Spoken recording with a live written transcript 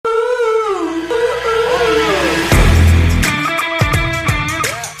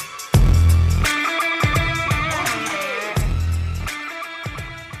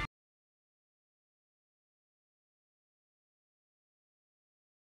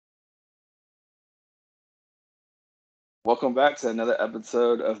Welcome back to another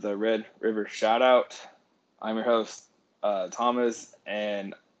episode of the Red River Shoutout. I'm your host, Thomas,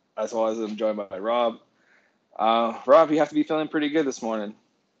 and as well as I'm joined by Rob. Rob, you have to be feeling pretty good this morning.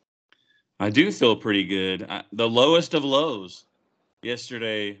 I do feel pretty good. The lowest of lows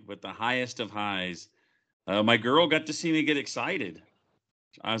yesterday with the highest of highs. My girl got to see me get excited.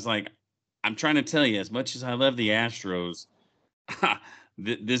 I was like, I'm trying to tell you, as much as I love the Astros,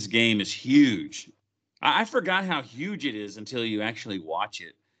 this game is huge. I forgot how huge it is until you actually watch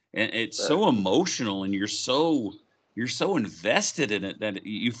it, and it's Uh, so emotional, and you're so invested in it that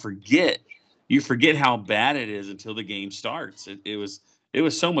you forget how bad it is until the game starts. It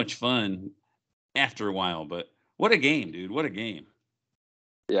was so much fun after a while. But what a game, dude! What a game!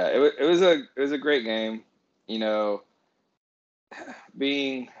 yeah, it was a great game. You know,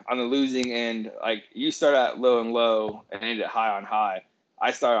 being on the losing end, like you start at low and low and ended high on high.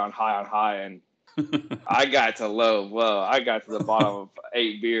 I started on high, and I got to low of low. I got to the bottom of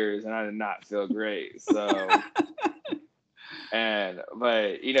 8 beers, and I did not feel great.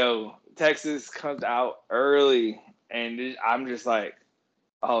 But Texas comes out early, and I'm just like,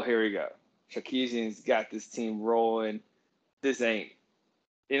 oh, here we go. Sarkisian's got this team rolling. This ain't,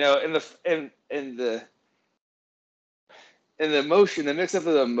 in the emotion, the mix up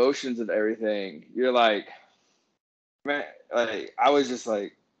of the emotions of everything. You're like, man, like I was just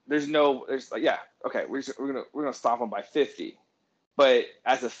like, there's like, yeah, okay, we're gonna stop them by 50. But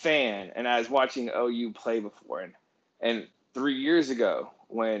as a fan and as watching OU play before, and 3 years ago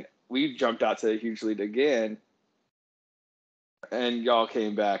when we jumped out to a huge lead again, and y'all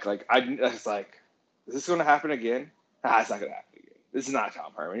came back, like I was like, is this going to happen again? It's not going to happen again. This is not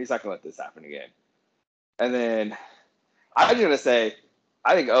Tom Herman. He's not going to let this happen again. And then I was going to say,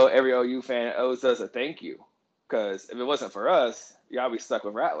 I think every OU fan owes us a thank you, because if it wasn't for us, y'all be stuck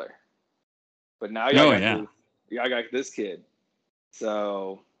with Rattler. But now Oh yeah, y'all got this kid.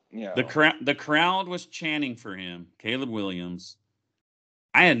 So the crowd was chanting for him, Caleb Williams.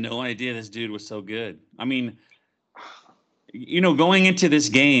 I had no idea this dude was so good. I mean, going into this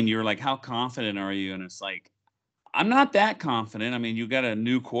game, you were like, "How confident are you?" And it's like, I'm not that confident. I mean, you got a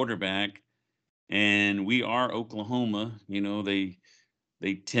new quarterback, and we are Oklahoma. They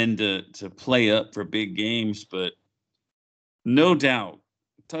tend to play up for big games, but no doubt,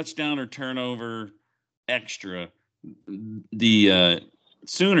 touchdown or turnover, extra. The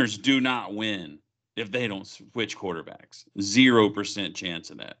Sooners do not win if they don't switch quarterbacks. 0% chance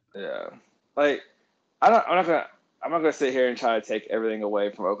of that. yeah, like I don't. I'm not gonna sit here and try to take everything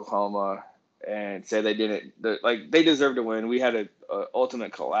away from Oklahoma and say they didn't. Like they deserve to win. We had a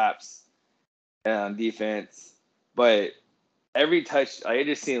ultimate collapse on defense, but it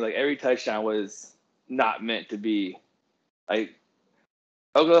just seemed like every touchdown was not meant to be. Like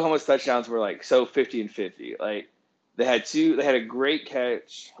Oklahoma's touchdowns were like so 50 and 50. Like they had a great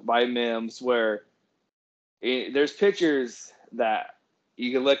catch by Mims where there's pictures that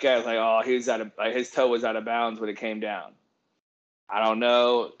you can look at like, oh, he was like his toe was out of bounds when it came down. I don't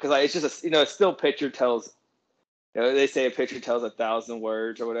know, because like, it's just a still picture tells. They say a picture tells 1,000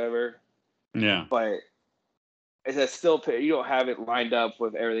 words or whatever, Yeah. but it's a still picture. You don't have it lined up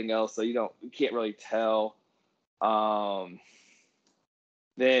with everything else, so you can't really tell. Um,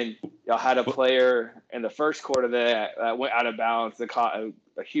 then y'all had a player in the first quarter that went out of bounds that caught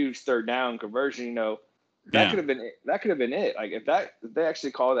a huge third down conversion. That Yeah. could have been it. That could have been it. Like if they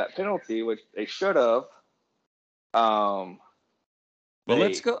actually called that penalty, which they should have. Um, Well,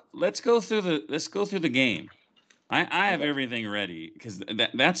 let's they go. Let's go through the game. I have okay. everything ready because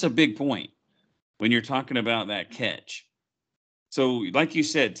that's a big point when you're talking about that catch. So, like you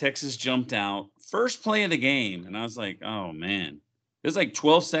said, Texas jumped out first play of the game, and I was like, "Oh man!" It was like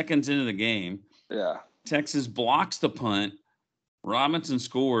 12 seconds into the game. Yeah. Texas blocks the punt. Robinson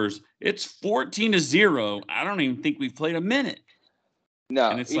scores. It's 14-0. I don't even think we've played a minute, and No.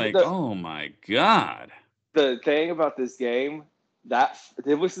 it's like, "Oh my god!" The thing about this game that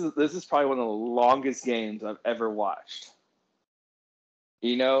this is probably one of the longest games I've ever watched.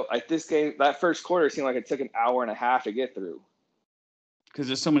 Like this game, that first quarter seemed like it took an hour and a half to get through. Because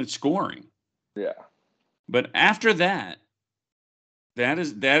there's so much scoring. Yeah. But after that, that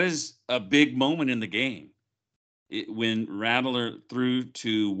is a big moment in the game. When Rattler threw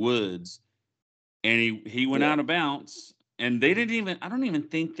to Woods and he went Yeah. out of bounds, and they didn't even I don't even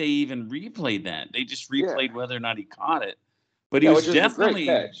think they even replayed that. They just Yeah. replayed whether or not he caught it. But he Yeah, was which was a great definitely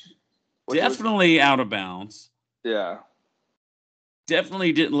catch. Which was definitely out of bounds. yeah.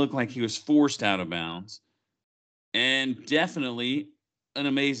 Definitely didn't look like he was forced out of bounds. And definitely an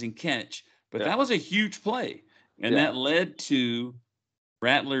amazing catch. But Yeah. that was a huge play. And Yeah. that led to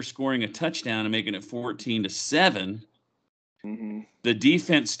Rattler scoring a touchdown and making it 14-7. Mm-hmm. The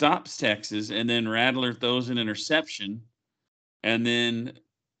defense stops Texas, and then Rattler throws an interception, and then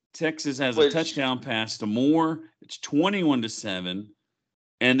Texas has a Which, touchdown pass to Moore. It's 21-7.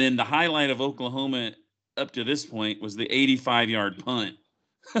 And then the highlight of Oklahoma up to this point was the 85-yard punt.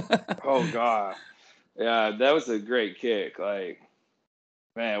 oh god, yeah, that was a great kick. Like,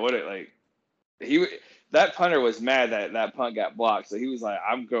 man, what it like he that punter was mad that that punt got blocked, so he was like,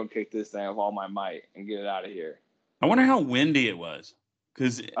 "I'm gonna kick this thing with all my might and get it out of here." I wonder how windy it was.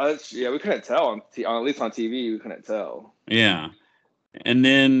 Because, Yeah, we couldn't tell on at least on TV, we couldn't tell. yeah. And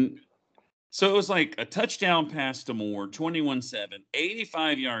then, so it was like a touchdown pass to Moore, 21-7,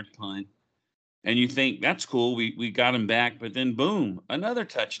 85-yard punt. And you think, that's cool. We got him back. But then, boom, another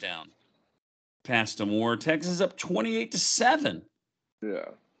touchdown pass to Moore. Texas up 28-7. Yeah,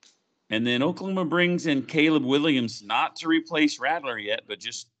 And then Oklahoma brings in Caleb Williams, not to replace Rattler yet, but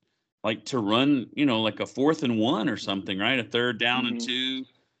just like to run, like a 4th and 1 or something, right? A 3rd down and mm-hmm. 2.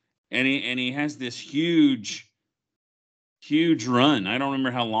 And he has this huge run. I don't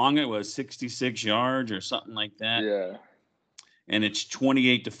remember how long it was, 66 yards or something like that. Yeah, And it's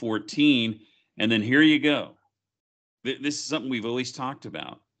 28-14. And then here you go. This is something we've always talked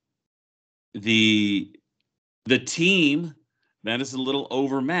about. The team that is a little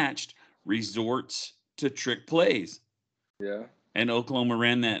overmatched resorts to trick plays. yeah, And Oklahoma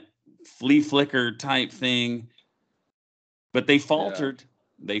ran that flea flicker type thing, but they faltered. Yeah.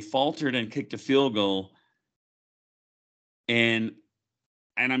 They faltered and kicked a field goal. And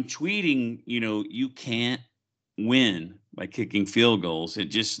I'm tweeting, you can't win by kicking field goals. It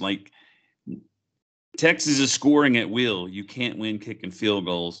just like Texas is scoring at will. You can't win kicking field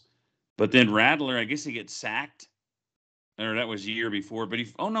goals. But then Rattler, I guess he gets sacked, or that was a year before. But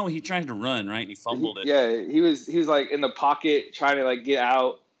he tried to run, right? And he fumbled it. He was like in the pocket trying to like get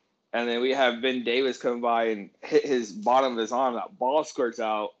out, and then we have Ben Davis come by and hit his bottom of his arm. That ball squirts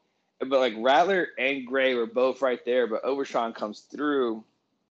out, but like Rattler and Gray were both right there, but Overshawn comes through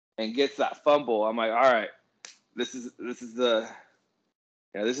and gets that fumble. I'm like, all right, this is a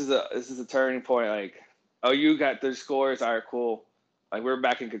turning point. Like, oh, you got their scores. All right, cool. Like, we're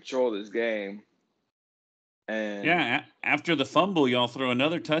back in control of this game. And yeah, after the fumble, y'all throw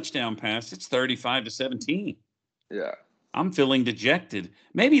another touchdown pass. It's 35-17. yeah, I'm feeling dejected.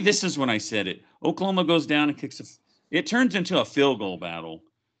 Maybe this is when I said it. Oklahoma goes down and kicks it turns into a field goal battle.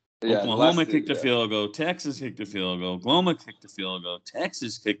 yeah. Oklahoma kicked a field goal. Texas kicked a field goal. Oklahoma kicked a field goal.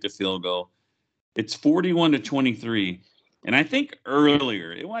 Texas kicked a field goal. It's 41-23. And I think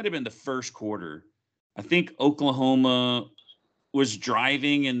earlier, it might have been the first quarter, I think Oklahoma was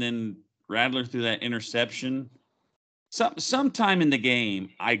driving and then Rattler threw that interception. Sometime in the game,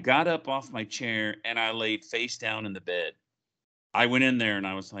 I got up off my chair and I laid face down in the bed. I went in there and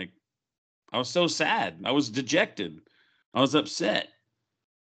I was like, I was so sad. I was dejected. I was upset.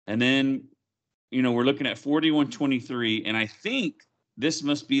 And then, we're looking at 41-23, and I think this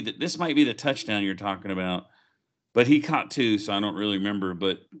might be the touchdown you're talking about. But he caught 2, so I don't really remember.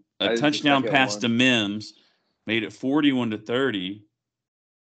 But a touchdown pass to Mims made it 41-30.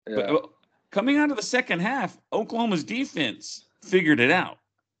 Yeah. But coming out of the second half, Oklahoma's defense figured it out.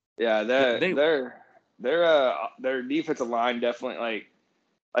 Yeah, their defensive line definitely like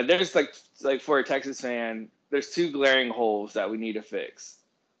there's like for a Texas fan, there's 2 glaring holes that we need to fix.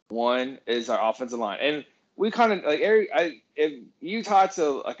 One is our offensive line, and we kind of like if you talk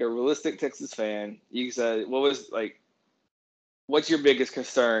to like a realistic Texas fan, you said what's your biggest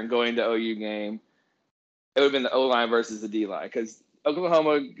concern going to OU game? It would have been the O line versus the D line because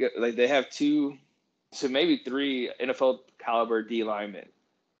Oklahoma they have 2 to maybe 3 NFL caliber D linemen.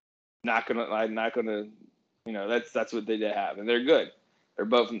 Not gonna, that's what they did have, and they're good. They're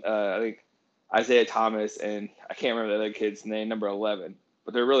both, I think, Isaiah Thomas and I can't remember the other kid's name, number 11,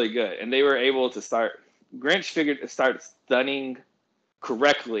 but they're really good, and they were able to start. Grinch figured to start stunning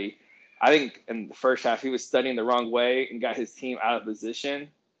correctly. I think in the first half he was studying the wrong way and got his team out of position.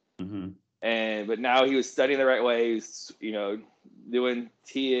 Mm-hmm. But now he was studying the right way. He's doing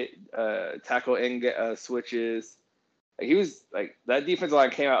tackle in switches. He was like that defensive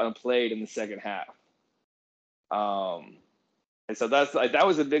line came out and played in the second half. And so that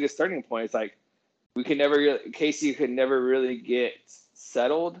was the biggest starting point. It's like Casey could never really get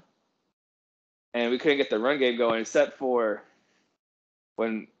settled, and we couldn't get the run game going except for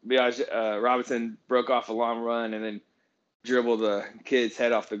when Robinson broke off a long run and then dribbled the kid's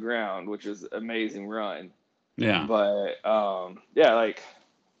head off the ground, which was an amazing run. Yeah. But like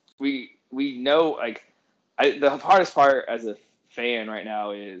we know the hardest part as a fan right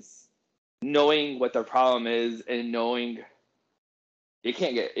now is knowing what the problem is and knowing it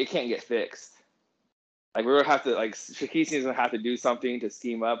can't get fixed. Like we're gonna have to like Shakisi's gonna have to do something to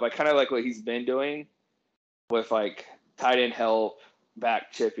scheme up, like kind of like what he's been doing with like tight end help,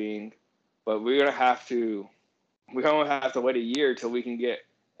 back chipping. But we're gonna have to wait a year till we can get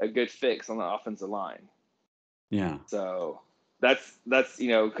a good fix on the offensive line. Yeah. So that's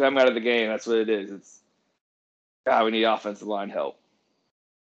coming out of the game, that's what it is. It's God, we need offensive line help.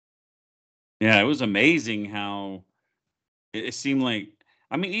 Yeah, it was amazing how it seemed like,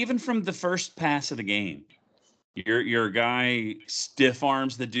 I mean, even from the first pass of the game, your guy stiff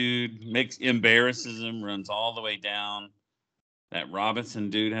arms the dude, embarrasses him, runs all the way down. That Robinson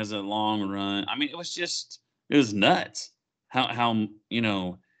dude has a long run. I mean, it was nuts. How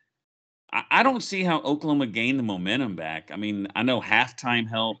I don't see how Oklahoma gained the momentum back. I mean, I know halftime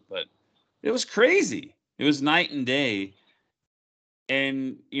helped, but it was crazy. It was night and day.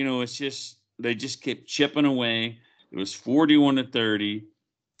 And it's just they just kept chipping away. It was 41-30,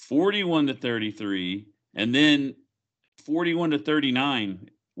 41-33, and then 41-39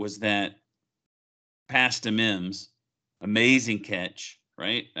 was that pass to Mims, amazing catch,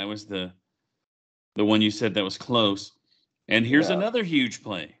 right? That was the one you said that was close. And here's Yeah. another huge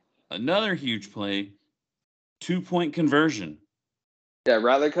play, 2-point conversion. Yeah,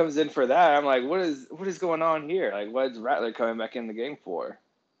 Rattler comes in for that. I'm like, what is going on here? Like, what is Rattler coming back in the game for?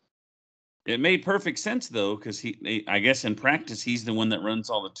 It made perfect sense though, because I guess in practice he's the one that runs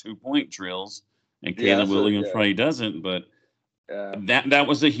all the 2-point drills, and Yeah, Caleb that's what. Williams Yeah, probably doesn't. But yeah. that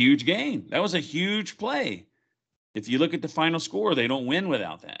was a huge game. That was a huge play. If you look at the final score, they don't win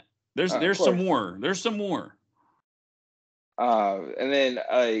without that. Of There's some course. more. There's some more. And then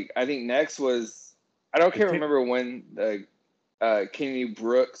I think next was can't remember when Kenny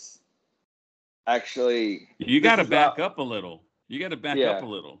Brooks actually. You got This to is not. back up a little. You got to back up Yeah, a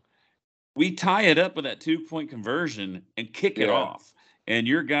little. We tie it up with that 2-point conversion and kick it yeah, off, and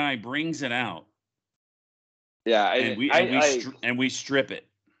your guy brings it out, yeah. and And we strip it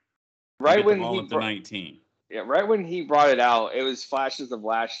and right get the when ball at the 19. right when he brought it out, it was flashes of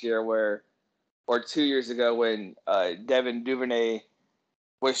last year or 2 years ago when Devin Duvernay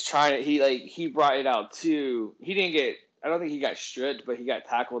was trying to he brought it out too. He didn't get I don't think he got stripped, but he got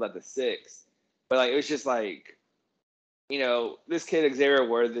tackled at the 6. But like it was just like, this kid Xavier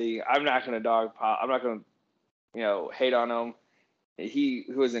Worthy, I'm not gonna I'm not gonna, hate on him. He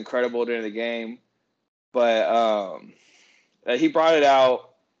was incredible during the game. But he brought it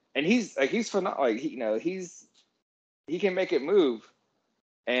out and he's phenomenal. Like he can make it move.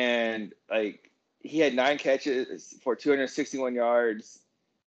 And like he had 9 catches for 261 yards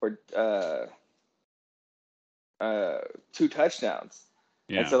for 2 touchdowns.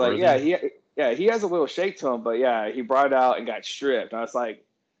 And Yeah, so like Worthy. he has a little shake to him, but yeah, he brought it out and got stripped. And I was like,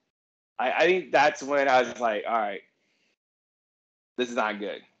 I think that's when I was like, all right, this is not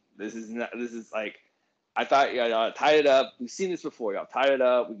good. This is like I thought y'all tied it up. We've seen this before. Y'all tied it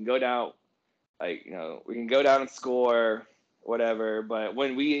up. We can go down, like we can go down and score, whatever. But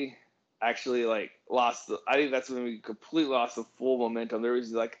when we actually like I think that's when we completely lost the full momentum. There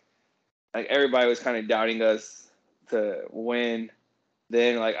was like everybody was kind of doubting us to win.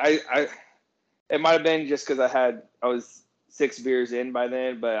 Then like it might have been just because I was 6 beers in by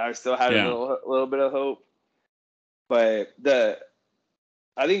then, but I still had Yeah. a little bit of hope. But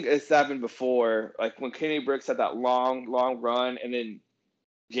I think it's happened before, like when Kenny Brooks had that long run, and then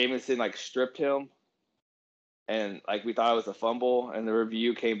Jameson like stripped him, and like we thought it was a fumble, and the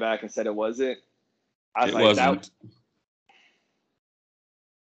review came back and said it wasn't. I was It like wasn't.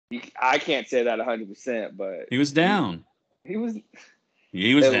 I can't say that 100%, but He was down. he was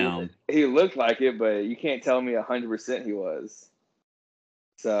He was down. he looked like it, but you can't tell me 100% he was.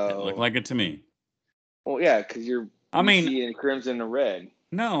 It looked So, like it to me. well, yeah, because I you mean, see in crimson and red.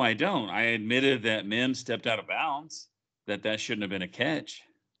 no, I don't. I admitted that Mims stepped out of bounds, that shouldn't have been a catch.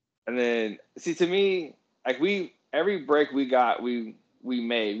 And then see, to me, like every break we got, we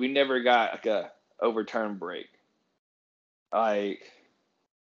made. We never got like a overturned break, like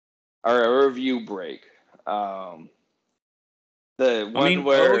or a review break. The I one mean,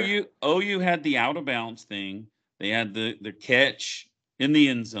 where OU had the out of bounds thing. They had the catch in the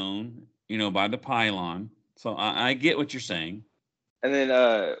end zone, by the pylon. So I get what you're saying. and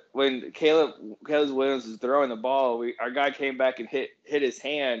then when Caleb Williams was throwing the ball, our guy came back and hit his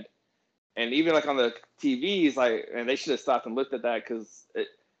hand, and even like on the TVs, like, and they should have stopped and looked at that because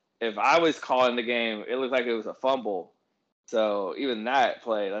if I was calling the game, it looked like it was a fumble. So even that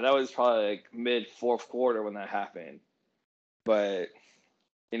play, like, that was probably like mid 4th quarter when that happened. But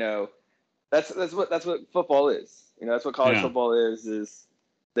that's what football is. That's what college Yeah. football is. Is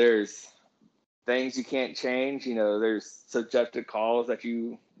there's things you can't change. There's subjective calls that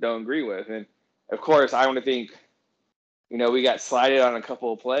you don't agree with, and Of course, I want to think, we got slided on a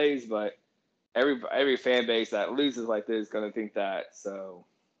couple of plays, but every fan base that loses like this is going to think that. So,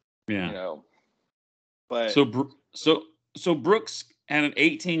 Yeah. But so Brooks had an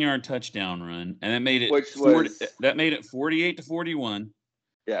 18-yard touchdown run, and that made it which was 48-41.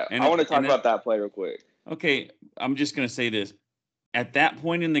 Yeah, And I want to talk about that play real quick. Okay, I'm just going to say this. At that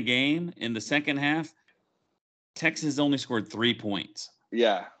point in the game, in the second half, Texas only scored 3 points.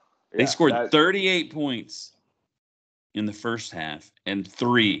 Yeah. They scored 38 points in the first half and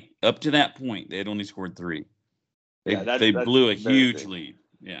 3. Up to that point, they had only scored 3. They blew a huge lead.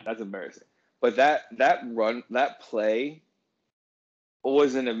 Yeah. That's embarrassing. But that play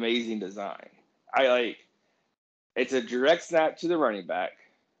was an amazing design. It's a direct snap to the running back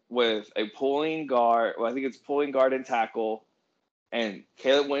with a pulling guard. Well, I think it's pulling guard and tackle. And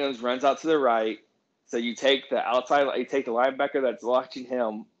Caleb Williams runs out to the right. So you take the linebacker that's watching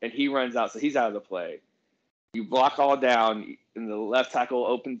him, and he runs out, so he's out of the play. You block all down, and the left tackle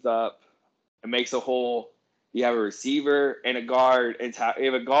opens up and makes a hole. You have a receiver and a guard, and you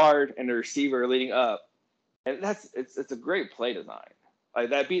have a guard and a receiver leading up, and it's a great play design. Like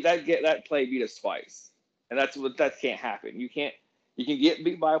that play beat us twice, and that can't happen. You can get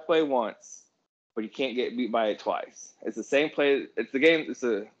beat by a play once, but you can't get beat by it twice. It's the same play. It's the game. It's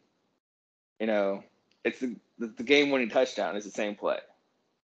the game-winning touchdown. It's the same play.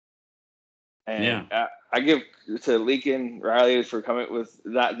 And I give to Leakin Riley for coming with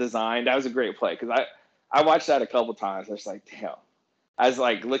that design. That was a great play because I watched that a couple times. I was like, damn. I was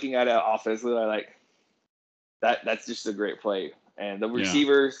like looking at it offensively, like that's just a great play. And the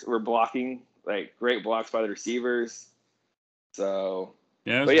receivers were blocking, like great blocks by the receivers. So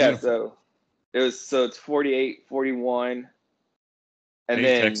so it's 48-41. And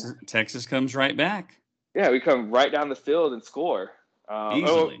then Texas comes right back. Yeah, we come right down the field and score.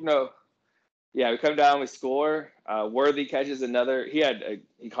 Easily. We come down, we score. Worthy catches another. He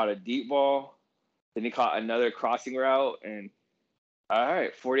caught a deep ball. Then he caught another crossing route. And all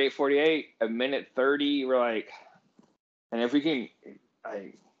right, 48-48, a minute 30. We're like, and if we can,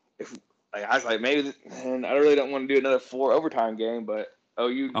 I was like, maybe, and I really don't want to do another 4 overtime game, but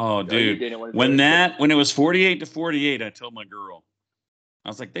dude, OU didn't want to when it was 48-48, I told my girl, I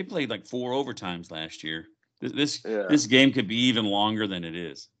was like, they played like 4 overtimes last year. This game could be even longer than it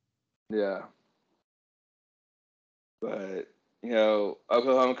is. Yeah. But,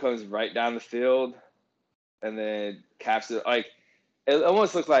 Oklahoma comes right down the field and then caps it. Like, it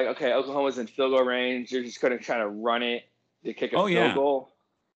almost looks like, okay, Oklahoma's in field goal range. You're just going to try to run it to kick a field goal.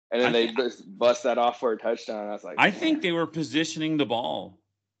 And then they just bust that off for a touchdown. I was like, I think they were positioning the ball.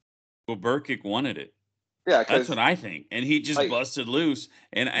 Well, Burkick wanted it. Yeah, that's what I think. And he just busted loose.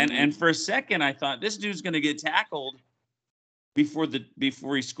 And for a second, I thought this dude's going to get tackled before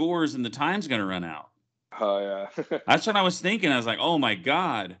he scores and the time's going to run out. Oh, yeah. That's what I was thinking. I was like, oh, my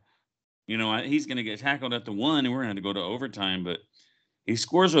God. He's going to get tackled at the 1, and we're going to go to overtime. But he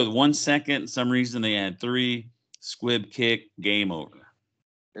scores with 1 second. For some reason, they had 3. Squib kick, game over.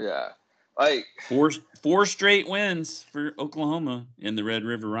 Yeah. 4 straight wins for Oklahoma in the Red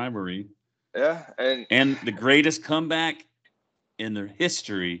River rivalry. Yeah. And the greatest comeback in the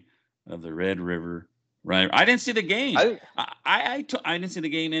history of the Red River rivalry. I didn't see the game. I didn't see the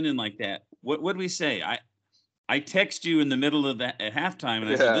game ending like that. What did we say? I text you in the middle of that at halftime, and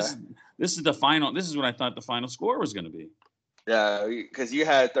I said, "This is the final. This is what I thought the final score was going to be." Yeah, because you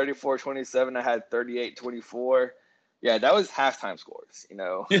had 34-27, I had 38-24. Yeah, that was halftime scores.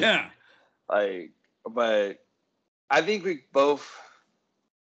 Yeah. But I think we both,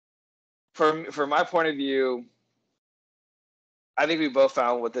 from my point of view, I think we both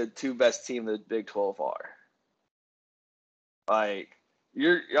found what the 2 best teams in the Big 12 are.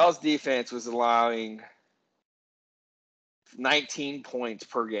 Y'all's defense was allowing 19 points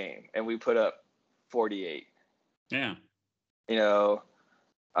per game, and we put up 48. Yeah. So,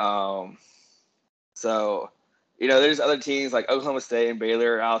 there's other teams like Oklahoma State and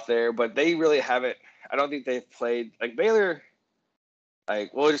Baylor out there, but they really haven't. I don't think they've played like Baylor. I'll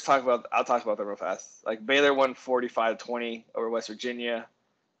talk about them real fast. Like Baylor won 45-20 over West Virginia.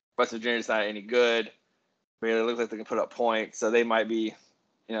 West Virginia's not any good. Baylor looks like they can put up points, so they might be,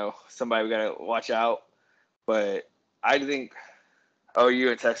 somebody we got to watch out. But I think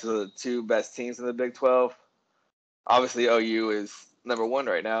OU and Texas are the 2 best teams in the Big 12. Obviously, OU is number 1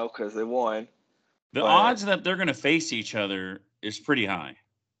 right now because they won. The odds that they're going to face each other is pretty high.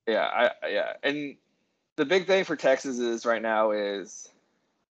 Yeah, and the big thing for Texas is right now is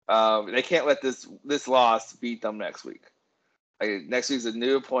they can't let this loss beat them next week. Next week's a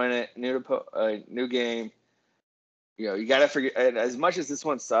new opponent, new game. You got to forget. And as much as this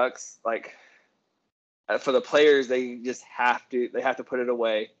one sucks, for the players, they have to put it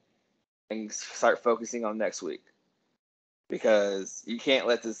away and start focusing on next week, because you can't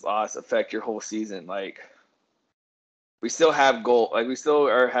let this loss affect your whole season. Like, we still have have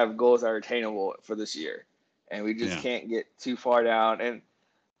goals that are attainable for this year, and we just Yeah. can't get too far down. And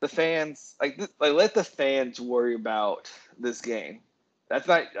the fans, let the fans worry about this game. That's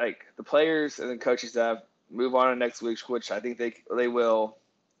not, like, the players and the coaching staff move on to next week, which I think they will.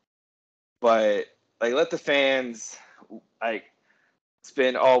 But, like, let the fans, like,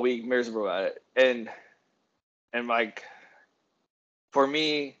 spend all week miserable about it. And like, for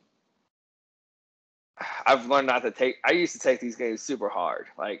me, I've learned not to take. I used to take these games super hard.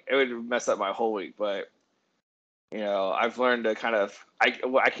 Like, it would mess up my whole week. But, I've learned to kind of. I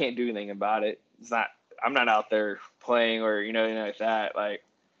can't do anything about it. It's not. I'm not out there playing or anything like that. Like,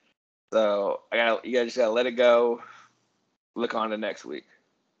 so you guys just gotta let it go. Look on to next week.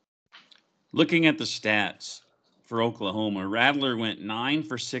 Looking at the stats for Oklahoma, Rattler went 9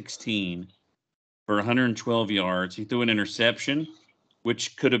 for 16 for 112 yards. He threw an interception,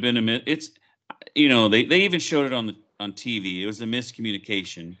 which could have been it's they even showed it on TV. It was a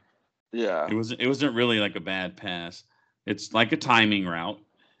miscommunication. Yeah. It wasn't really like a bad pass. It's like a timing route.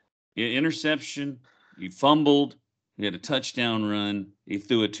 Interception. He fumbled. He had a touchdown run. He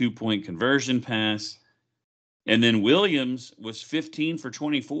threw a 2-point conversion pass. And then Williams was 15 for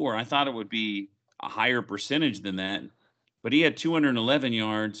 24. I thought it would be a higher percentage than that, but he had 211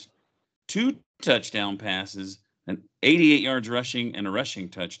 yards, 2 touchdown passes, and 88 yards rushing and a rushing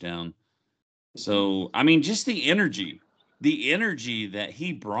touchdown. So, I mean, just the energy that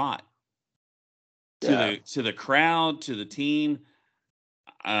he brought to the crowd, to the team.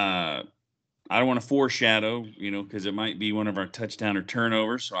 I don't want to foreshadow, because it might be one of our touchdown or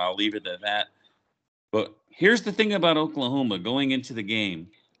turnovers, so I'll leave it at that. But here's the thing about Oklahoma going into the game.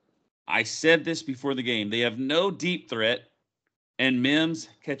 I said this before the game. They have no deep threat, and Mims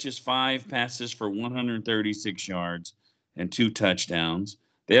catches 5 passes for 136 yards and 2 touchdowns.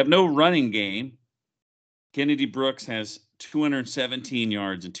 They have no running game. Kennedy Brooks has 217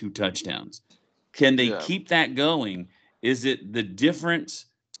 yards and 2 touchdowns. Can they keep that going? Is it the difference?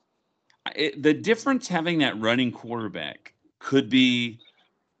 The difference having that running quarterback could be,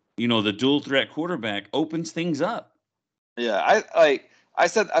 the dual threat quarterback opens things up. Yeah,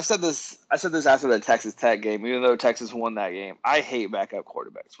 I've said this after the Texas Tech game, even though Texas won that game. I hate backup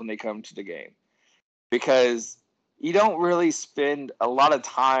quarterbacks when they come to the game, because you don't really spend a lot of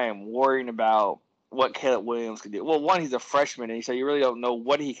time worrying about what Caleb Williams can do. Well, one, he's a freshman, and so you really don't know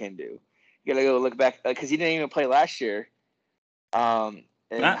what he can do. You gotta go look back, because he didn't even play last year.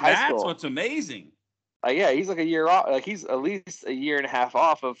 In high school. That's what's amazing. Yeah, he's like a year off. Like, he's at least a year and a half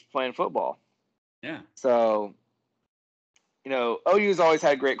off of playing football. Yeah. So, OU's always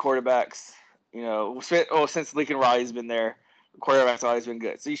had great quarterbacks. Since Lincoln Riley's been there, the quarterback's always been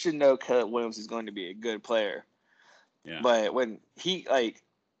good. So you should know Caleb Williams is going to be a good player. Yeah. But when he,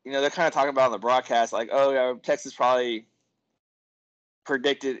 they're kind of talking about on the broadcast, like, oh, yeah, Texas probably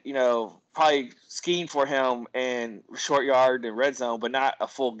predicted, probably schemed for him in short yard and red zone, but not a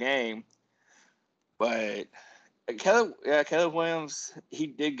full game. But Caleb Williams, he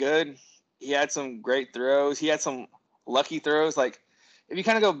did good. He had some great throws. He had some lucky throws. Like, if you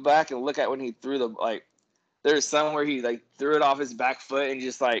kind of go back and look at when he threw there's some where he, threw it off his back foot and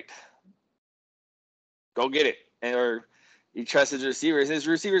just, go get it. Or he trusts his receivers. His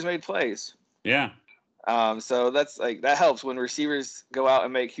receivers made plays. Yeah. So that's, that helps when receivers go out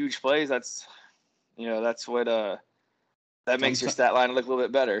and make huge plays. That's, that's what that makes your stat line look a little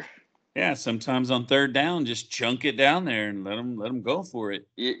bit better. Yeah, sometimes on third down, just chunk it down there and let them go for it.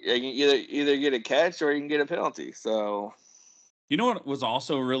 You either get a catch or you can get a penalty. So, you know what was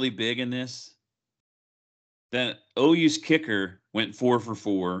also really big in this? That OU's kicker went 4 for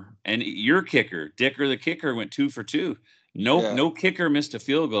 4, and your kicker, Dicker the kicker, went 2 for 2. No kicker missed a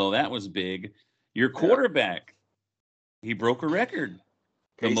field goal. That was big. Your quarterback, he broke a record.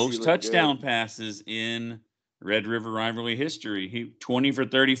 The most touchdown passes in Red River rivalry history. He 20 for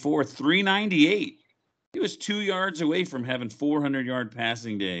 34, 398. He was 2 yards away from having 400-yard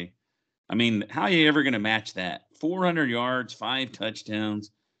passing day. I mean, how are you ever going to match that? 400 yards, 5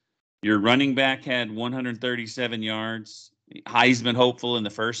 touchdowns. Your running back had 137 yards. Heisman hopeful in the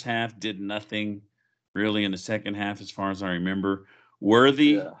first half, did nothing really in the second half, as far as I remember.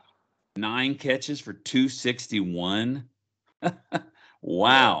 Worthy, 9 catches for 261.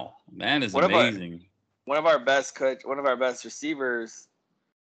 Wow, that is amazing. One of our best receivers,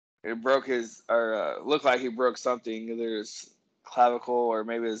 it broke looked like he broke something, either his clavicle or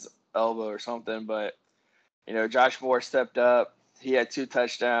maybe his elbow or something. But Josh Moore stepped up. He had 2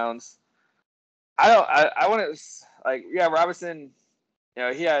 touchdowns. I want to like yeah Robinson. You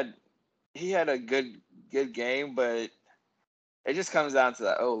know he had a good game, but it just comes down to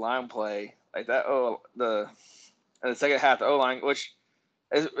that O line play. Like that in the second half the O line, which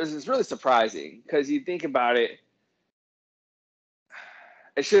is really surprising because you think about it,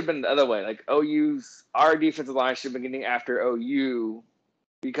 it should have been the other way. Like our defensive line should have been getting after OU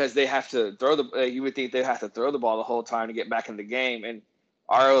because they have to throw you would think they have to throw the ball the whole time to get back in the game, and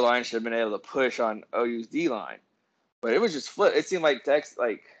our O line should have been able to push on OU's D line. But it was just flip. It seemed like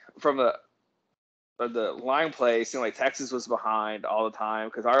from the line play, it seemed like Texas was behind all the time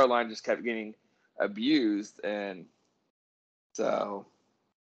because our line just kept getting abused, and so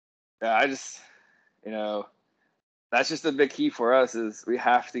yeah, I just that's just a big key for us is we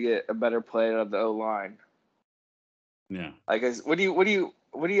have to get a better play out of the O line. Yeah. Like, what do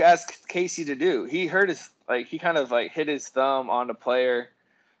you ask Casey to do? He hurt he kind of hit his thumb on the player,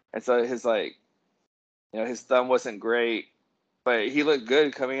 and so his thumb wasn't great, but he looked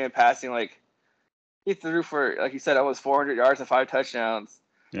good coming in passing. Like he threw for, like you said, almost 400 yards and 5 touchdowns.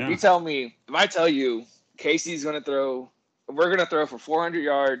 Yeah. If I tell you Casey's going to throw, we're going to throw for 400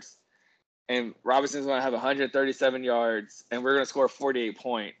 yards, and Robinson's going to have 137 yards, and we're going to score 48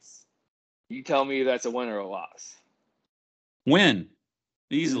 points. You tell me that's a win or a loss. Win.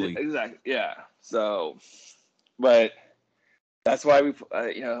 Easily. Exactly. Yeah. So, but that's why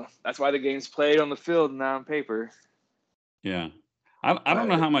that's why the game's played on the field and not on paper. Yeah. I don't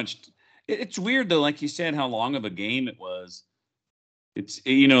know how much. It's weird, though, like you said, how long of a game it was. It's,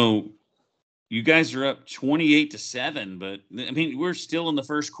 you guys are up 28-7, but I mean, we're still in the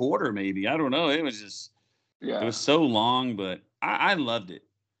first quarter, maybe. I don't know. It was just, it was so long, but I loved it.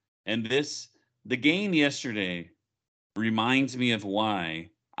 And the game yesterday reminds me of why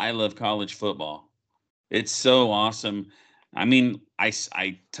I love college football. It's so awesome. I mean, I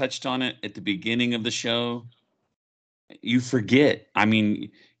touched on it at the beginning of the show. You forget. I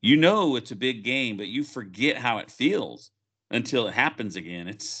mean, it's a big game, but you forget how it feels until it happens again.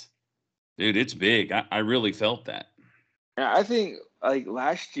 Dude, it's big. I really felt that. Yeah, I think like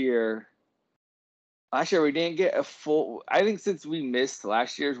last year we didn't get a full. I think since we missed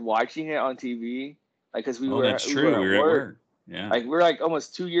last year's watching it on TV, like because That's true. We were at work. Yeah. Like we're like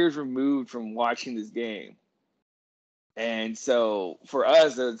almost 2 years removed from watching this game, and so for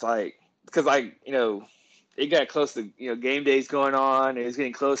us it's like because it got close to game days going on, and it's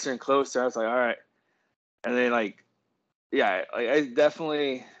getting closer and closer. I was like, all right, and then it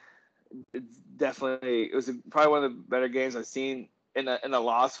was probably one of the better games I've seen in a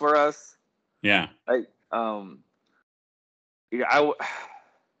loss for us. Yeah. I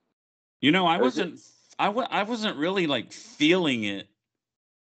wasn't really like feeling it,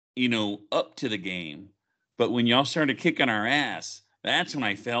 up to the game, but when y'all started kicking our ass, that's when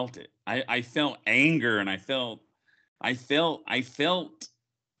I felt it. I felt anger, and I felt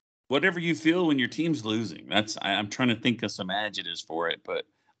whatever you feel when your team's losing. I'm trying to think of some adjectives for it, but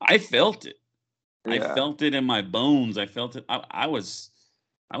I felt it. Yeah. I felt it in my bones. I felt it. I was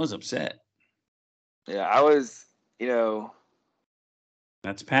upset. Yeah, I was,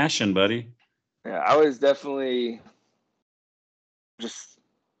 That's passion, buddy. Yeah, I was definitely just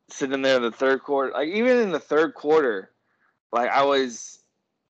sitting there in the third quarter. Like, even in the third quarter, like, I was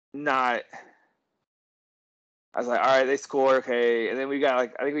like, all right, they score, okay. And then we got,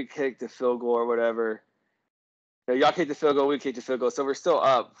 I think we kicked the field goal or whatever. Y'all kicked the field goal, we kicked the field goal. So we're still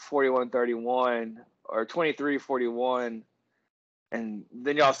up 41-31 or 23-41. And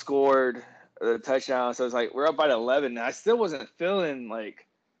then y'all scored the touchdown. So it's like we're up by 11. And I still wasn't feeling like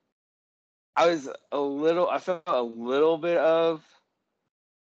I felt a little bit of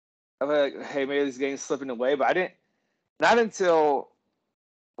like, hey, maybe this game's slipping away. But I didn't, not until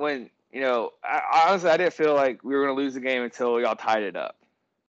when, honestly, I didn't feel like we were going to lose the game until y'all tied it up.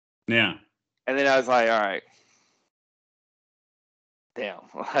 Yeah. And then I was like, all right, damn,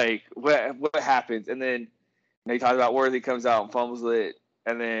 like what happens? And then you talked about Worthy comes out and fumbles it,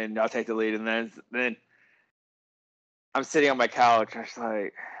 and then y'all take the lead, and then I'm sitting on my couch. I was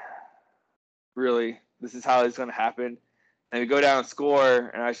like, really, this is how it's going to happen? And we go down and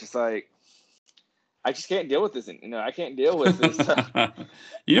score, and I was just like, I just can't deal with this. I can't deal with this.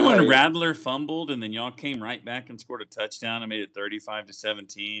 When Rattler fumbled, and then y'all came right back and scored a touchdown and made it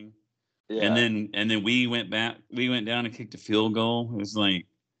 35-17. Yeah. And then we went back. We went down and kicked a field goal. It was like,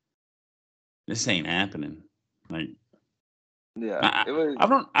 this ain't happening. Like, yeah, it was.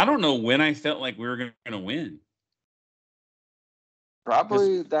 I don't know when I felt like we were going to win.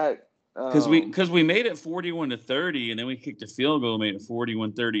 Probably that because we made it 41-30, and then we kicked a field goal, made it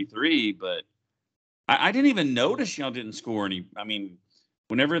 41-33. But I didn't even notice y'all didn't score any. I mean,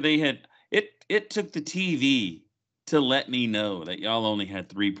 whenever they had, It took the TV to let me know that y'all only had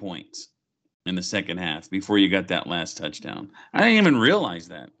 3 points in the second half before you got that last touchdown. I didn't even realize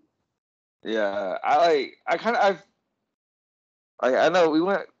that. Yeah, I know we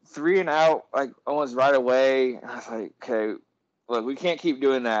went 3 and out like almost right away. I was like, okay, look, we can't keep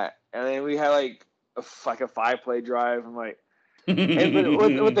doing that. And then we had like a 5-play drive. I'm like,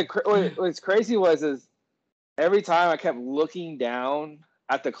 but what's crazy is every time I kept looking down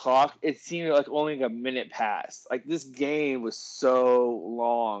at the clock, it seemed like only a minute passed. Like this game was so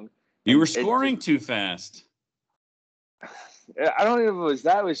long. You were scoring too fast. I don't know if it was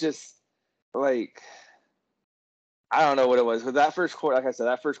that. It was just like, I don't know what it was. But that first quarter, like I said,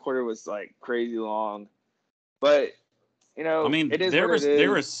 that first quarter was like crazy long. But I mean, it is there what it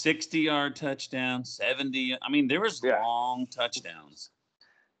was is. 60-yard touchdowns, 70. I mean, there was long touchdowns.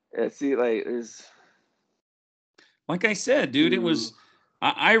 Yeah, see, like there's. Like I said, dude, it was.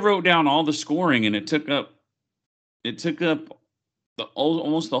 I wrote down all the scoring, and it took up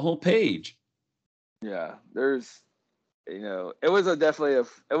almost the whole page. Yeah, there's. It was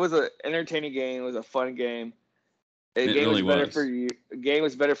it was an entertaining game. It was a fun game. It really was. For you. The game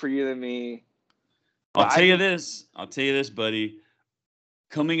was better for you than me. I'll tell you this, buddy.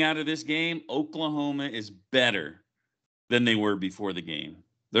 Coming out of this game, Oklahoma is better than they were before the game.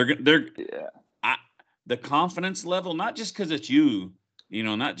 They're the confidence level, not just because it's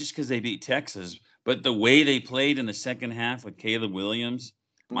not just because they beat Texas, but the way they played in the second half with Caleb Williams.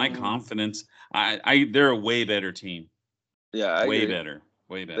 My confidence, they're a way better team. Yeah, I way agree. better.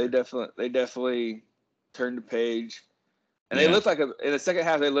 Way better. They definitely turned the page, and they looked in the second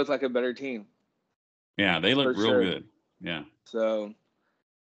half. They looked like a better team. Yeah, they look real good. Yeah. So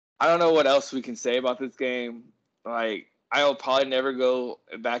I don't know what else we can say about this game. Like, I'll probably never go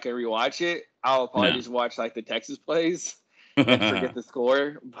back and rewatch it. I'll probably just watch like the Texas plays and forget the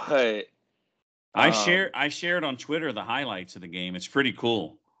score. But I shared on Twitter the highlights of the game. It's pretty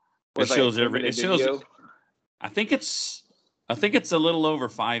cool. It shows video. I think it's a little over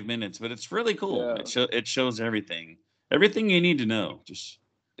 5 minutes, but it's really cool. Yeah. It shows everything you need to know.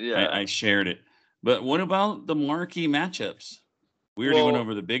 I shared it. But what about the marquee matchups? We already went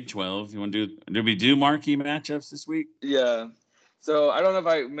over the Big 12. You want to did we do marquee matchups this week? Yeah. So I don't know if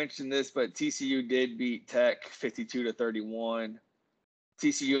I mentioned this, but TCU did beat Tech 52-31.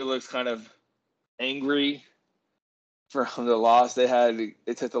 TCU looks kind of angry from the loss they had.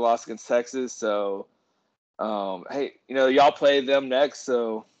 They took the loss against Texas. So, hey, y'all play them next,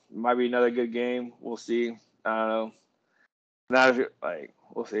 so it might be another good game. We'll see. I don't know. Not if you're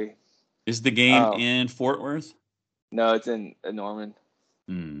we'll see. Is the game in Fort Worth? No, it's in Norman.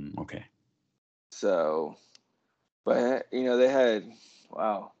 Okay. So, but they had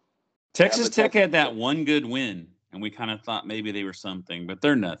Texas Tech had that one good win, and we kind of thought maybe they were something, but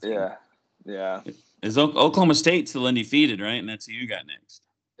they're nothing. Yeah. Is Oklahoma State still undefeated, right? And that's who you got next.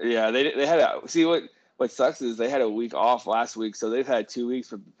 Yeah, they had see what sucks is they had a week off last week, so they've had 2 weeks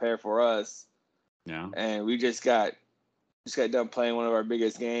to prepare for us. Yeah. And we just got done playing one of our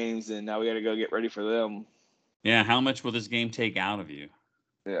biggest games, and now we got to go get ready for them. Yeah, how much will this game take out of you?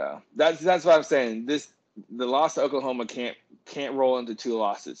 Yeah, that's what I'm saying. The loss to Oklahoma can't roll into 2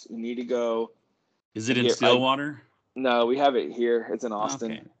 losses. We need to go. Is it in Stillwater? No, we have it here. It's in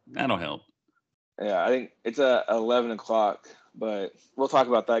Austin. Okay, that'll help. Yeah, I think it's at 11 o'clock, but we'll talk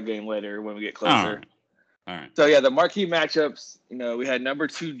about that game later when we get closer. All right. So, the marquee matchups, we had number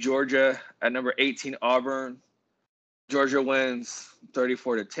 2 Georgia at number 18 Auburn. Georgia wins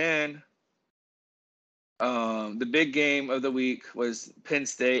 34-10. The big game of the week was Penn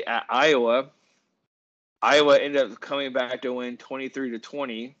State at Iowa. Iowa ended up coming back to win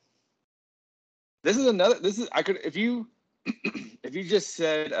 23-20. If you just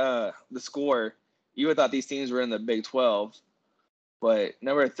said the score, you would have thought these teams were in the Big 12. But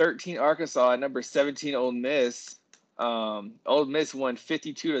number 13 Arkansas and number 17 Ole Miss. Ole Miss won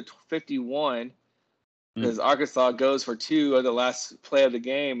 52-51 because Arkansas goes for 2 of the last play of the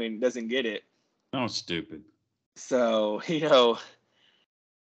game and doesn't get it. Oh, stupid. So that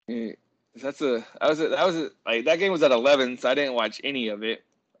game was at 11, so I didn't watch any of it.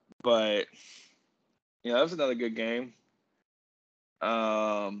 But that was another good game.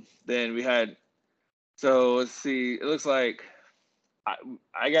 Then we had. So let's see. It looks like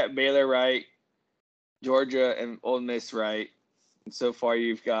I got Baylor right, Georgia and Ole Miss right. And so far,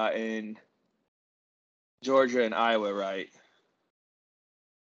 you've gotten Georgia and Iowa right.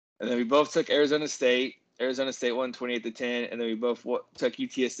 And then we both took Arizona State. Arizona State won 28-10, and then we both took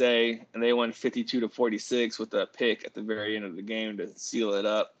UTSA, and they won 52-46 with a pick at the very end of the game to seal it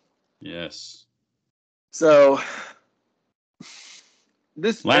up. Yes. So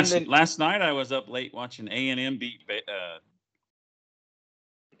this and then Last night I was up late watching A&M beat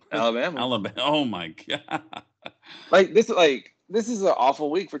Alabama. Alabama. Oh my god! This is an awful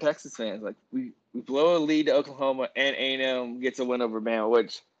week for Texas fans. Like we blow a lead to Oklahoma and A&M gets a win over Bama,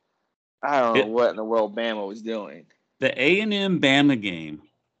 which I don't know what in the world Bama was doing. The A&M Bama game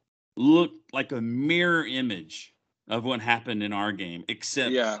looked like a mirror image of what happened in our game,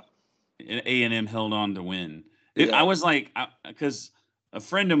 except A&M held on to win. I was like, because a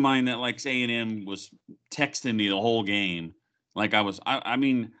friend of mine that likes A&M was texting me the whole game. Like I was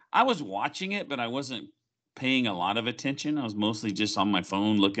watching it, but I wasn't paying a lot of attention. I was mostly just on my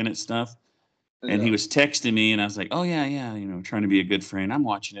phone looking at stuff. And he was texting me, and I was like, oh, yeah, trying to be a good friend. I'm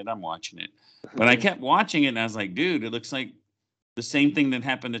watching it. But I kept watching it, and I was like, dude, it looks like the same thing that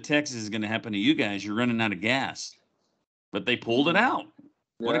happened to Texas is going to happen to you guys. You're running out of gas. But they pulled it out.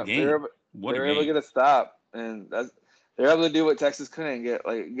 What a game. They were able to get a stop, and they're able to do what Texas couldn't get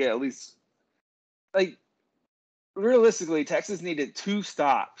at least. Like, realistically, Texas needed 2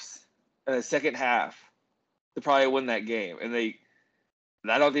 stops in the second half to probably win that game, and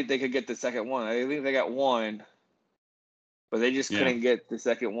I don't think they could get the second one. I think they got one, but they just couldn't get the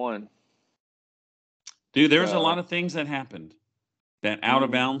second one. Dude, there was a lot of things that happened. That out of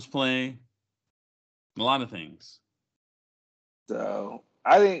bounds play, a lot of things. So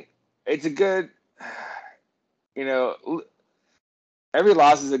I think it's a good, every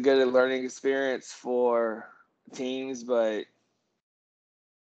loss is a good learning experience for teams, but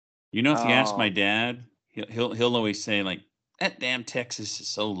if you ask my dad, he'll always say like, that damn Texas is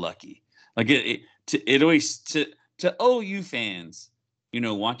so lucky. Like it always to OU fans,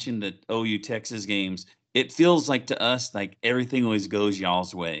 watching the OU Texas games, it feels like to us like everything always goes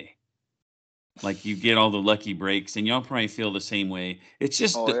y'all's way. Like you get all the lucky breaks, and y'all probably feel the same way. It's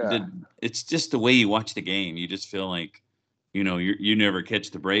just it's just the way you watch the game. You just feel like, you never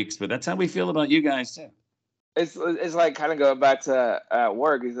catch the breaks. But that's how we feel about you guys too. It's like kind of going back to at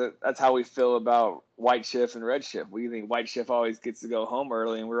work. That's how we feel about white shift and red shift. We think white shift always gets to go home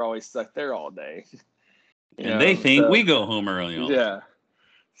early, and we're always stuck there all day. And they think we go home early all day.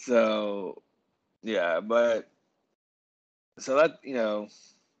 So but so that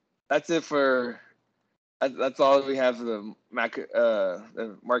that's it for that's all we have for the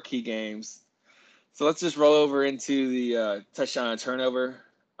marquee games. So let's just roll over into the touchdown and turnover.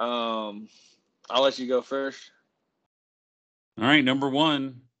 I'll let you go first. All right, number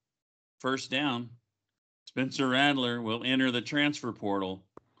 1, first down. Spencer Rattler will enter the transfer portal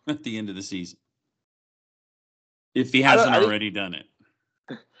at the end of the season, if he hasn't already done it.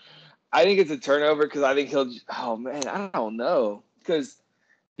 I think it's a turnover because I think he'll. Oh man, I don't know because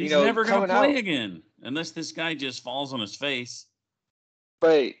he's never going to play again unless this guy just falls on his face.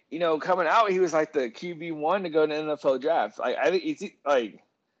 But coming out, he was like the QB1 to go to the NFL draft. Like I think it's like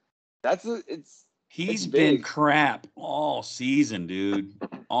He's been crap all season, dude.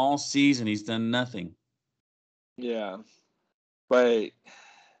 All season, he's done nothing. Yeah, but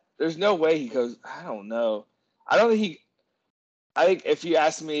there's no way he goes. I don't know. I don't think I think if you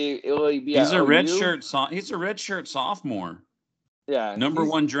ask me, will he be? He's a redshirt sophomore. Yeah, number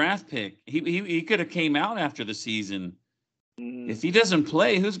 1 draft pick. He could have came out after the season. If he doesn't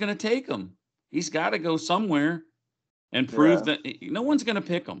play, who's going to take him? He's got to go somewhere and prove that no one's going to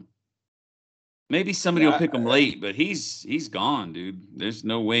pick him. Maybe somebody will pick him late, but he's gone, dude. There's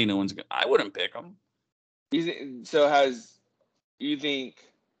no way no one's. I wouldn't pick him. So you think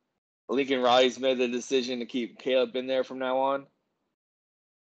Lincoln Riley's made the decision to keep Caleb in there from now on?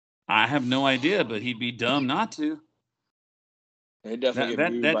 I have no idea, but he'd be dumb not to. They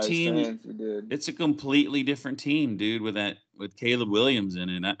definitely that team. It's a completely different team, dude. With Caleb Williams in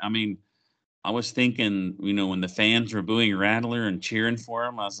it. I mean, I was thinking, when the fans were booing Rattler and cheering for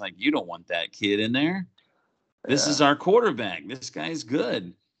him, I was like, you don't want that kid in there. This is our quarterback. This guy's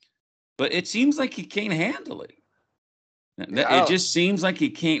good. But it seems like he can't handle it. It just seems like he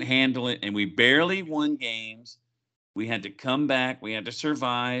can't handle it. And we barely won games. We had to come back. We had to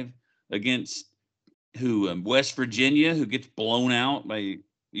survive against West Virginia, who gets blown out by,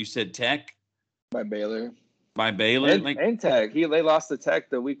 you said Tech? By Baylor. And Tech. They lost to Tech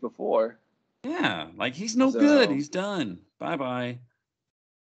the week before. Yeah, like he's no good. He's done. Bye-bye.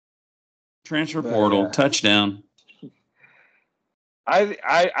 Transfer portal, touchdown. I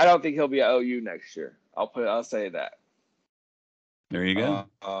don't think he'll be at OU next year. I'll say that. There you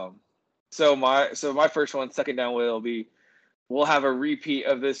go. So my first one, second down, we'll have a repeat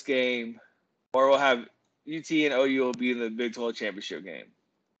of this game, or we'll have UT and OU will be in the Big 12 championship game.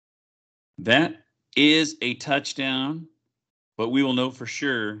 That is a touchdown. But we will know for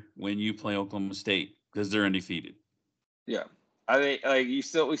sure when you play Oklahoma State because they're undefeated. Yeah. I think like we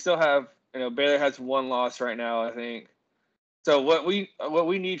still have, Baylor has one loss right now, I think. So what we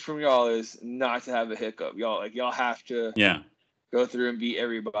need from y'all is not to have a hiccup. Y'all have to Yeah. go through and beat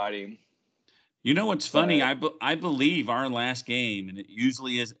everybody. You know what's funny? But I believe our last game, and it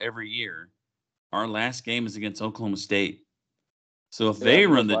usually is every year, our last game is against Oklahoma State. So if yeah, they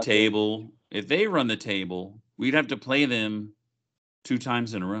run most the likely. table, we'd have to play them 2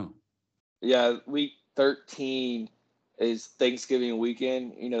 times in a row. Yeah, week 13 is Thanksgiving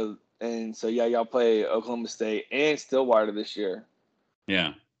weekend, and so yeah, y'all play Oklahoma State and Stillwater this year.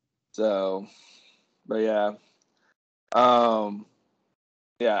 Yeah. So, but yeah, um,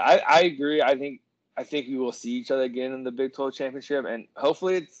 yeah, I agree. I think we will see each other again in the Big 12 championship, and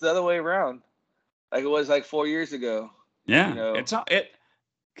hopefully it's the other way around, like it was like 4 years ago. Yeah.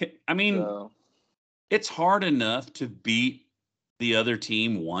 I mean, So it's hard enough to beat the other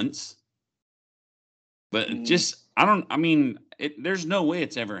team once, but mhm. just I mean, there's no way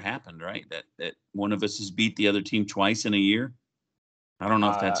it's ever happened, right? That one of us has beat the other team twice in a year. I don't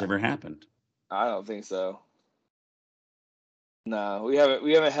know if that's uh, ever happened. I don't think so. No, we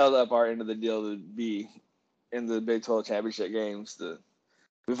haven't held up our end of the deal to be in the Big 12 championship games.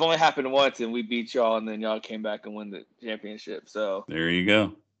 We've only happened once, and we beat y'all, and then y'all came back and won the championship. So There you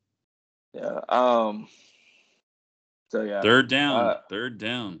go. yeah, so yeah, Third down. Third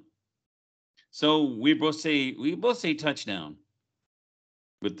down. So we both say touchdown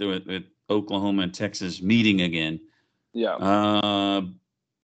with Oklahoma and Texas meeting again. yeah.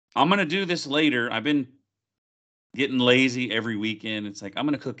 I'm gonna do this later. I've been getting lazy every weekend. It's like I'm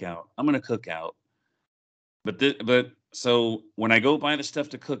gonna cook out. I'm gonna cook out. But so when I go buy the stuff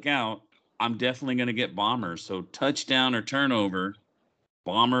to cook out, I'm definitely gonna get bombers. So touchdown or turnover,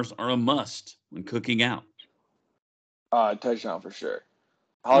 bombers are a must when cooking out. Touchdown for sure.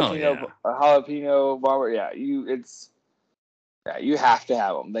 Oh yeah. Jalapeno bomber. Yeah, you have to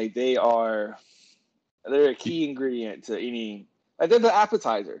have them. They're a key ingredient to any. Like they're the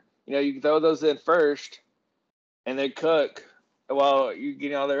appetizer. You can throw those in first, and they cook while you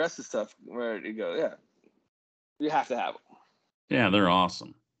get all the rest of the stuff ready to go. Yeah, you have to have them. Yeah, they're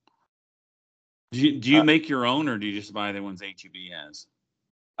awesome. Do you make your own or do you just buy the ones HEB has?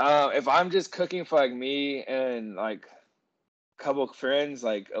 If I'm just cooking for like me and like a couple of friends,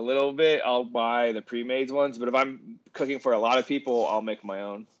 like a little bit, I'll buy the pre-made ones. But if I'm cooking for a lot of people, I'll make my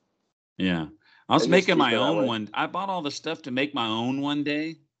own. Yeah. I was It's just making my cheaper that own way. one. I bought all the stuff to make my own one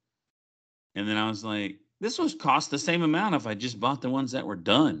day. And then I was like, this was cost the same amount if I just bought the ones that were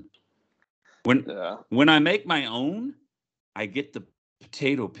done. When Yeah. when I make my own, I get the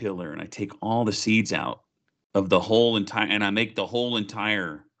potato peeler and I take all the seeds out of the whole entire and I make the whole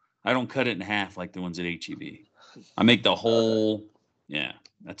entire. I don't cut it in half like the ones at HEB. I make the Okay. whole. Yeah,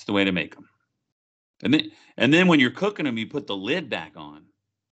 that's the way to make them. And then when you're cooking them, you put the lid back on,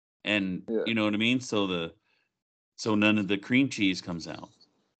 and Yeah. you know what I mean. So none of the cream cheese comes out.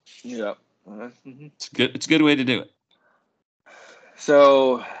 Yeah. Mm-hmm. It's good. It's a good way to do it.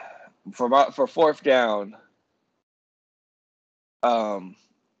 So for fourth down, um,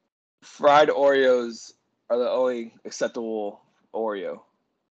 fried Oreos are the only acceptable Oreo.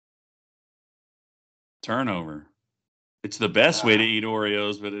 Turnover. It's the best way to Ah, eat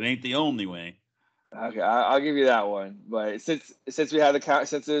Oreos, but it ain't the only way. okay, I'll give you that one. But since we had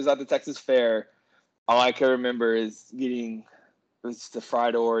since it was at the Texas Fair, all I can remember is getting was the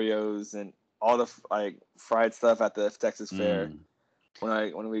fried Oreos and all the like fried stuff at the Texas Fair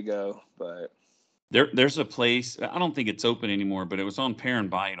Mm. when we go. But There's a place. I don't think it's open anymore, but it was on Perrin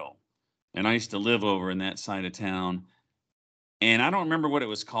Vital, and I used to live over in that side of town. And I don't remember what it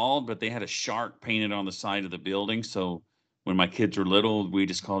was called, but they had a shark painted on the side of the building. So when my kids were little, we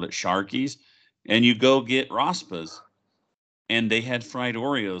just called it Sharkies. And you go get Raspas, and they had fried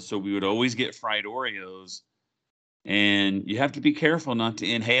Oreos. So we would always get fried Oreos. And you have to be careful not to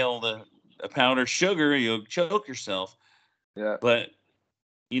inhale the powdered sugar. You'll choke yourself. yeah, But,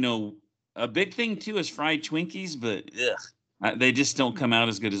 you know, a big thing too is fried Twinkies, but they just don't come out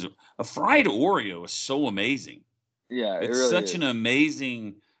as good as a fried Oreo is so amazing. yeah, it It's really such an is.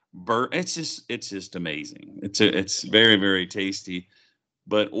 amazing it's just amazing. It's very, very tasty.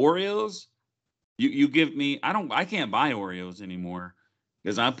 But Oreos, you give me I can't buy Oreos anymore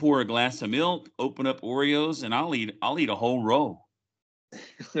because I pour a glass of milk, open up Oreos, and I'll eat a whole row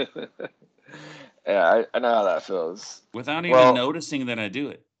Yeah, I know how that feels. without even Well, noticing that I do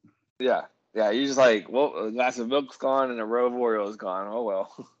it. yeah, yeah. You just like, well, a glass of milk's gone and a row of Oreos gone. Oh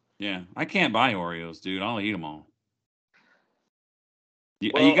well. Yeah, I can't buy Oreos, dude. I'll eat them all. You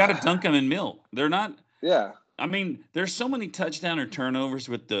Well, got to dunk them in milk. They're not. yeah, I mean, there's so many touchdown or turnovers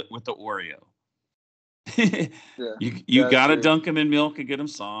with the Oreo. Yeah, You yeah, that's gotta true. dunk them in milk and get them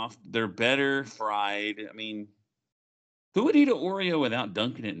soft. They're better fried. I mean, who would eat an Oreo without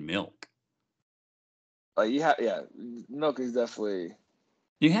dunking it in milk? Like you have, yeah, milk is definitely,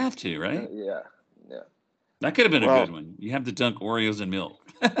 You have to, right? yeah, yeah. That could have been a good Well, one. You have to dunk Oreos in milk.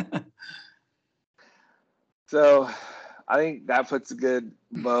 so I think that puts a good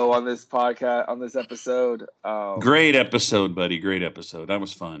bow on this podcast, on this episode. Great episode, buddy. Great episode. That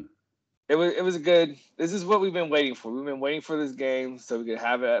was fun. It was a good. This is what we've been waiting for. We've been waiting for this game so we could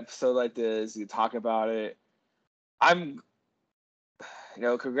have an episode like this. We could talk about it. I'm,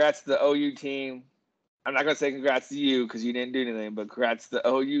 congrats to the OU team. I'm not gonna say congrats to you because you didn't do anything, but congrats to the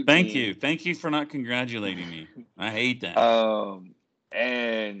OU Thank team. you. Thank you for not congratulating me. I hate that.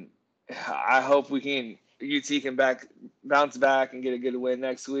 And I hope we can UT can bounce back and get a good win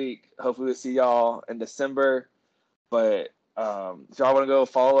next week. Hopefully we'll see y'all in December. But if y'all want to go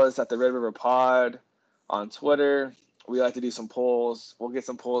follow us at the Red River Pod on Twitter, we like to do some polls. We'll get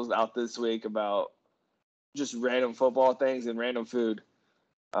some polls out this week about just random football things and random food.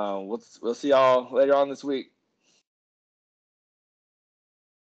 We'll see y'all later on this week.